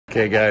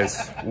Okay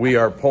guys, we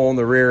are pulling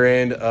the rear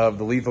end of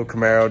the lethal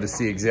Camaro to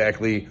see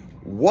exactly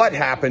what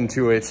happened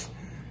to it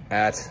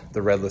at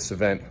the Redless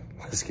event.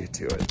 Let's get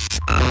to it.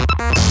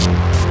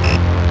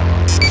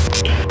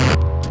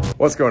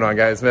 What's going on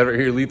guys? Matt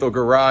here, Lethal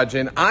Garage,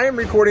 and I am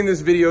recording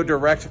this video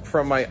direct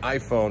from my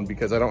iPhone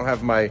because I don't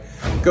have my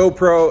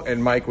GoPro,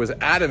 and Mike was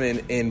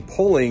adamant in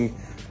pulling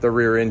the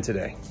rear end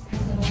today.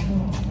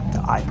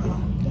 The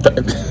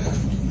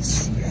iPhone.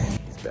 It's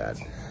bad.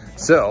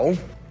 So,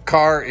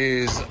 car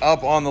is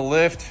up on the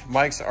lift.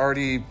 Mike's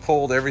already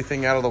pulled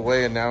everything out of the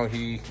way, and now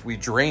we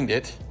drained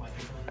it.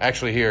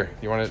 Actually, here,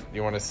 you want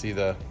to see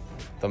the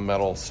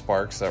metal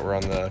sparks that were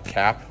on the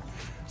cap?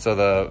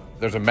 So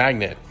there's a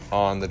magnet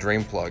on the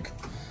drain plug,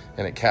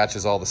 and it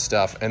catches all the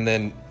stuff. And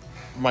then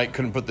Mike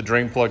couldn't put the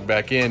drain plug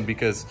back in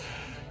because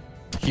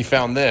he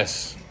found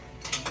this.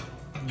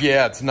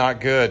 Yeah, it's not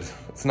good.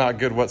 It's not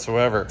good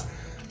whatsoever.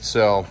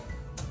 So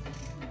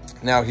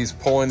now he's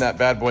pulling that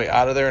bad boy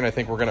out of there, and I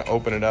think we're gonna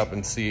open it up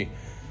and see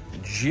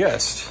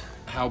just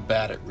how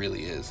bad it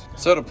really is.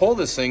 So to pull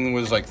this thing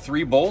was like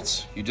 3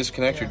 bolts. You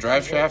disconnect your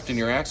drive shaft and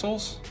your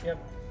axles. Yep.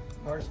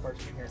 Hardest part's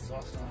getting your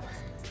exhaust on.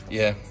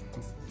 Yeah.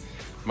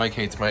 Mike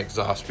hates my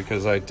exhaust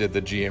because I did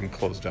the GM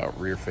closed out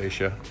rear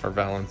fascia or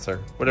valance or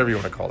whatever you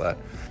want to call that.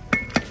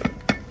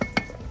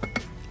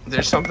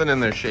 There's something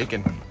in there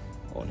shaking.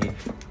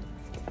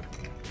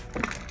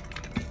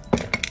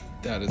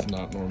 That is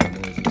not normal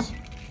noises.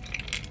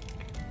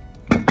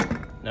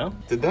 No?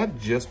 Did that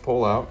just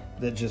pull out?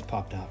 That just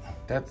popped out.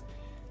 That's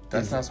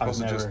not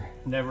supposed to just...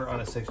 Never on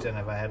a 6th gen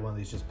have I had one of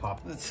these just pop.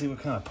 Let's see what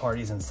kind of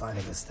party's inside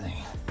of this thing.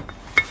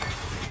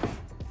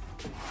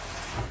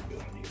 I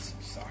need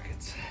some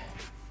sockets.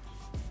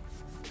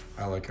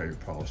 I like how you're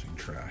polishing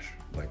trash,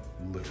 like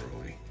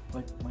literally.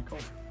 Like my car.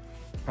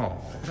 Oh,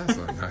 that's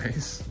not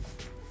nice.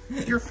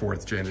 Your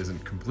 4th gen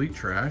isn't complete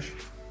trash. It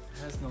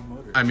has no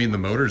motor. I mean, the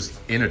motor's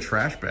in a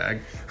trash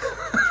bag.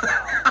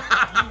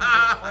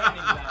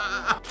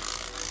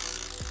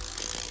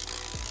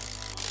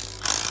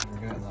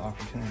 Never gotten the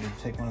opportunity to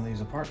take one of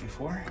these apart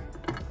before.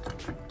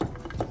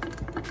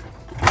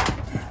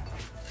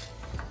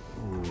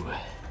 Ooh.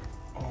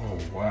 Oh,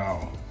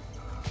 wow.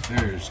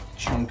 There's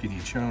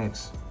chunkity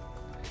chunks.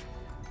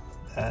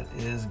 That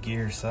is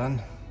gear,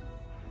 son.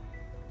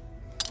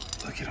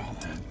 Look at all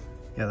that.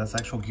 Yeah, that's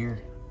actual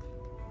gear.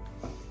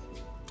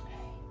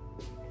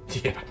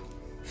 Yeah.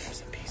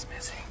 There's a piece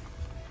missing.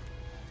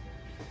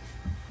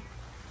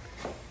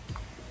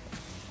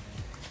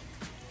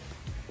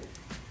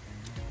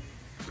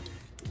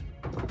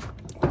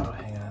 Oh,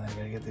 hang on, I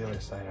gotta get the other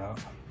side out.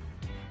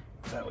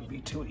 That would be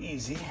too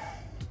easy.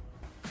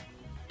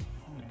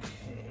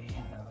 Okay,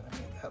 now that I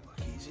made that look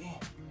easy.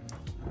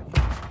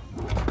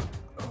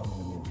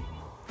 Oh.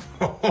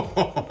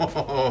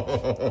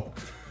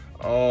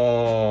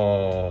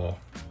 Oh,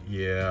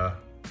 yeah.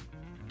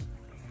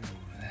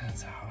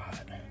 That's hot.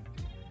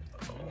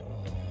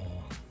 Oh.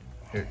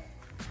 Here,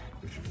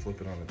 we should flip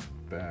it on its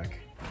back.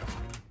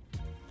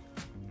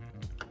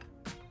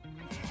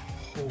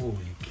 Holy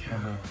cow.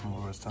 Remember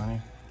what I was telling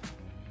you?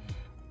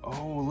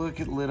 Oh, look,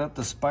 it lit up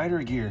the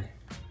spider gear.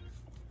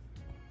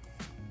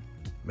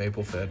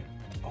 Maple fed.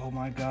 Oh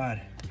my God.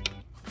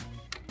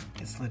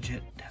 It's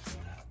legit. That's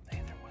the,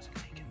 hey, there was a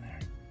leak in there.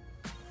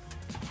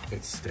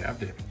 It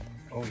stabbed it.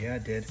 Oh yeah,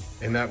 it did.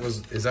 And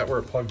is that where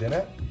it plugged in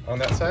at? On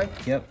that side?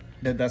 Yep.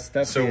 That's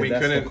So the, we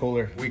that's couldn't the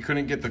cooler. We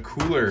couldn't get the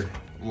cooler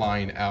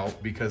line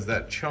out because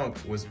that chunk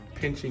was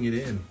pinching it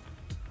in.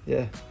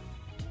 Yeah.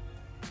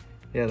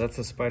 Yeah, that's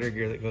the spider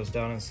gear that goes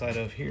down inside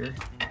of here.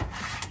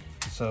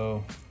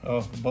 So,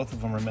 oh, both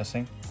of them are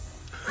missing.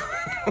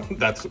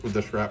 That's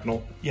the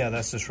shrapnel? Yeah,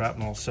 that's the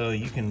shrapnel. So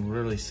you can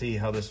really see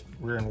how this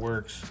rear end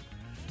works.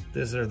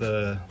 These are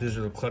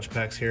the clutch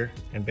packs here,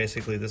 and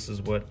basically this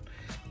is what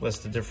lets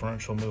the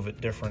differential move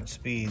at different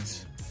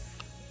speeds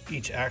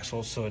each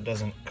axle, so it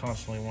doesn't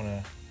constantly want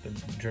to.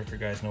 The drifter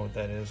guys know what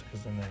that is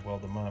because then they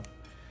weld them up.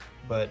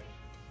 But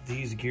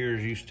these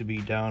gears used to be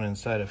down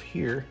inside of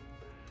here,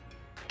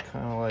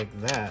 kind of like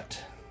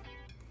that.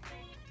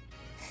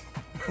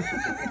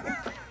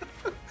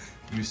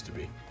 Used to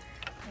be.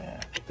 Yeah.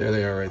 There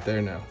they are right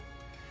there now.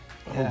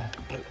 Yeah.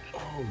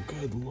 Oh,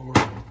 good Lord.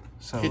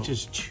 So It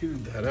just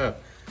chewed that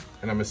up.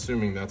 And I'm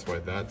assuming that's why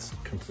that's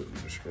completely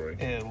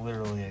destroyed. it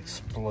literally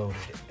exploded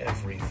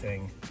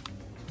everything.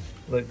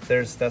 Look,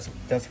 that's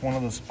one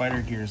of the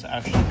spider gears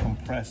actually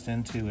compressed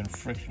into and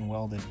friction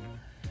welded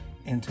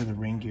into the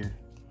ring gear.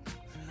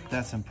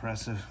 That's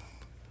impressive.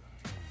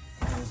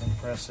 That is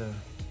impressive.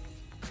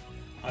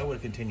 I would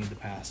have continued to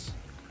pass.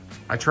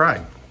 I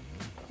tried.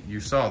 You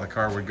saw the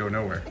car would go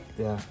nowhere.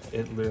 Yeah,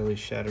 it literally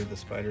shattered the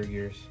spider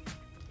gears.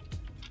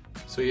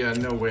 So yeah,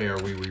 no way are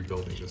we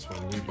rebuilding this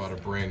one. We bought a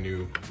brand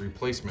new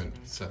replacement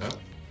setup.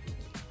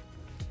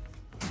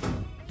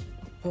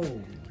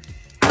 Oh.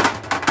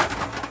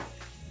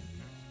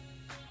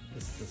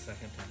 This is the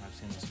second time I've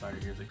seen the spider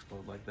gears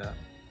explode like that.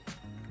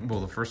 Well,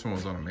 the first one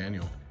was on a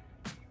manual.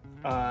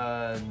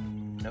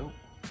 Nope.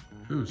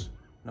 Whose?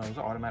 No, it was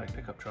an automatic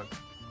pickup truck.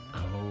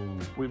 Oh.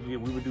 We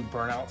would do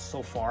burnouts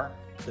so far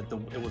that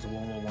it was a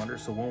one-wheel wonder.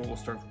 So one will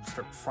start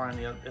frying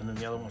the other, and then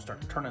the other one will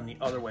start turning the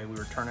other way. We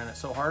were turning it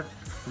so hard,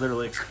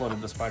 literally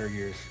exploded the spider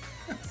gears.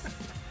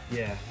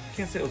 Yeah, I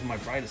can't say it was my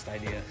brightest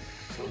idea,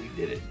 but we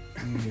did it.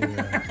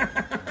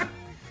 Yeah.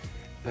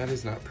 That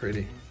is not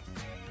pretty.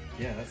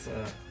 Yeah, that's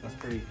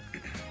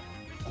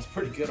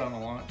pretty good on the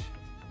launch.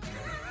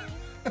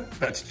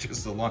 That's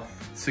just a lot.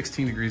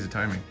 16 degrees of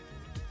timing.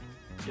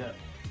 Yep.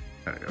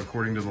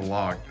 According to the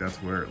log, that's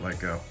where it let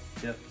go.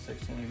 Yep,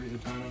 16 degrees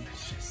of timing.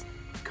 It's just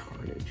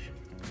carnage.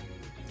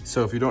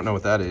 So if you don't know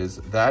what that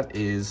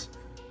is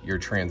your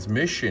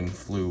transmission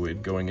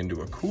fluid going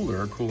into a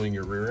cooler, cooling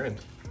your rear end.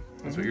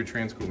 That's what your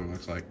trans cooler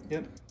looks like.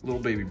 Yep.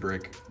 Little baby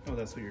brick. Oh,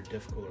 that's what your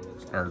diff cooler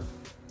looks like. Or,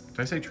 did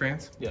I say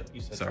trans? Yep,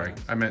 you said Sorry,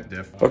 trans. I meant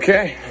diff.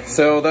 Okay,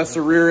 so that's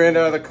the rear end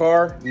out of the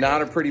car.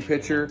 Not a pretty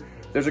picture.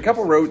 There's a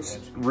couple routes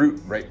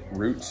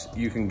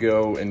you can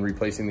go in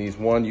replacing these.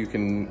 One, you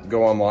can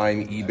go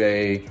online,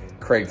 eBay,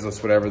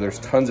 Craigslist, whatever. There's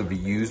tons of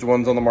used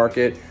ones on the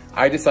market.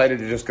 I decided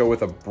to just go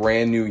with a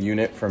brand new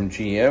unit from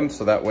GM,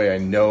 so that way I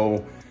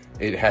know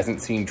it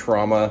hasn't seen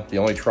trauma. The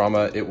only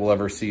trauma it will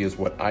ever see is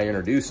what I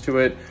introduced to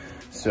it.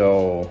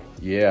 So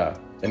yeah,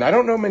 and I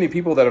don't know many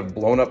people that have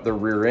blown up their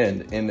rear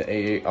end in the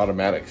A8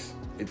 automatics.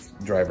 It's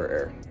driver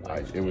error.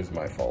 It was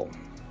my fault.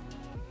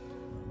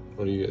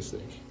 What do you guys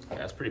think? Yeah,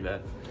 that's pretty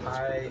bad.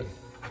 I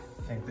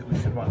think that we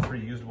should have bought 3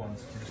 used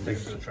ones and just take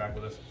them to the track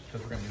with us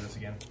because we're going to do this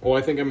again. Well,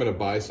 I think I'm going to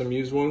buy some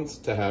used ones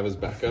to have as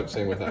backup,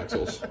 same with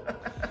axles.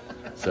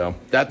 So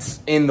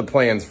that's in the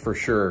plans for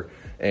sure.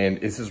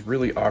 And this is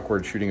really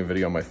awkward shooting a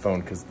video on my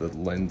phone because the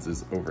lens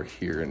is over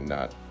here and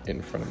not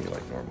in front of me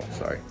like normal.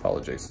 Sorry,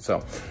 apologies.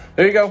 So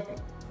there you go.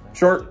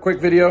 Short, quick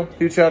video.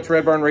 Huge shout out to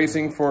Red Barn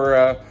Racing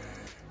for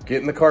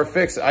getting the car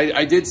fixed.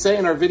 I did say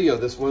in our video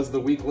this was the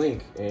weak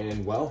link,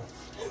 and well,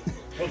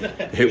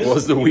 it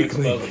was the weak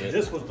link.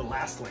 This was the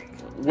last link.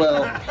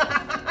 Well,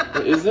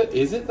 is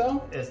it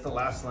though? It's the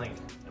last link.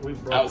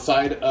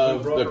 Outside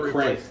of the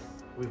crank.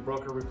 We've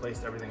broke or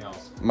replaced everything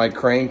else. My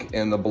crank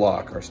and the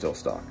block are still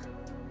stock.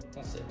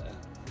 Don't say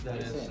that. That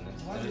is.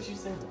 Why did you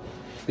say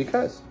that?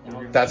 Because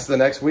that's the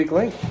next weak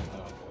link.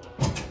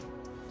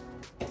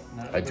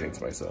 I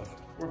jinxed myself.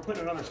 We're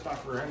putting another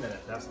stock rear end in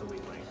it. That's the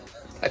weak link.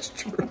 That's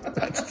true.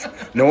 That's true.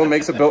 No one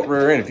makes a built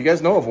rear end. If you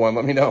guys know of one,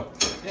 let me know.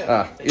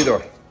 Either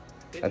way.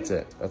 That's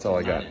it. That's all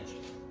I got.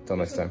 Until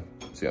next time.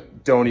 So yeah,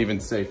 don't even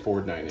say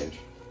Ford 9-inch.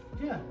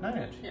 Yeah,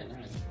 9-inch. Yeah,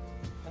 9-inch.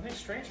 I think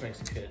Strange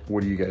makes a kit.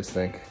 What do you guys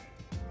think?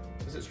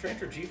 Is it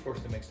Strange or G-Force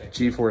that makes that?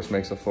 G-Force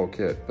makes a full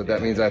kit, but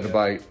that means I have to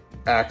buy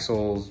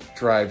axles,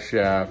 drive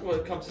shaft. Well,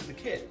 it comes as the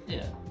kit.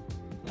 Yeah.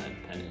 Not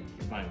dependent.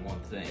 You're buying one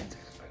thing.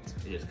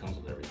 It just comes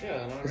with everything.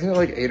 Yeah. Isn't it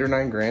like 8 or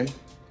 9 grand?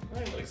 I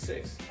think like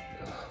 6.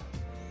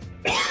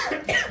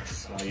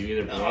 So you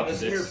either Oh,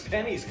 this is your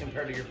pennies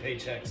compared to your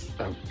paychecks.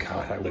 Oh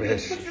God, I Look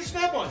wish. at your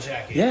Snap-on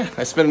jacket. Yeah,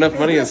 I spent enough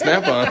money on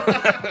Snap-on.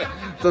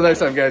 Till next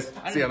time, guys.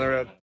 See you on the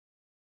road.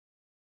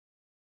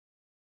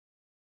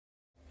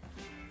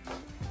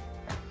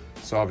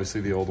 So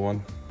obviously the old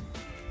one.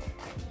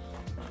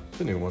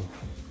 The new one.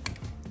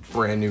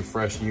 Brand new,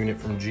 fresh unit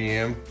from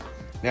GM.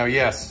 Now,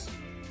 yes,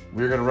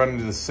 we're gonna run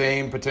into the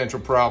same potential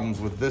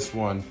problems with this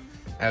one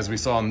as we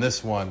saw in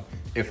this one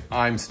if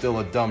I'm still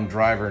a dumb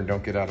driver and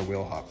don't get out of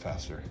wheel hop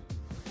faster.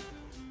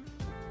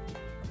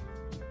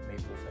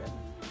 Maple Fed.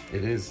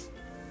 It is.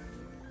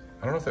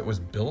 I don't know if it was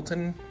built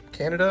in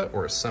Canada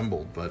or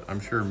assembled, but I'm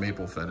sure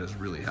Maple Fed is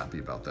really happy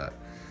about that.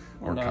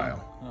 Or no,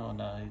 Kyle. Oh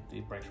no,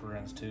 he breaks rear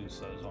ends too,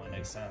 so it only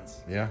makes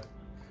sense. Yeah.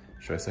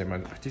 Should I say my,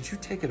 did you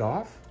take it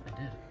off? I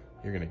did.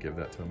 You're gonna give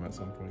that to him at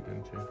some point,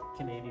 didn't you?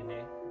 Canadian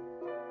name.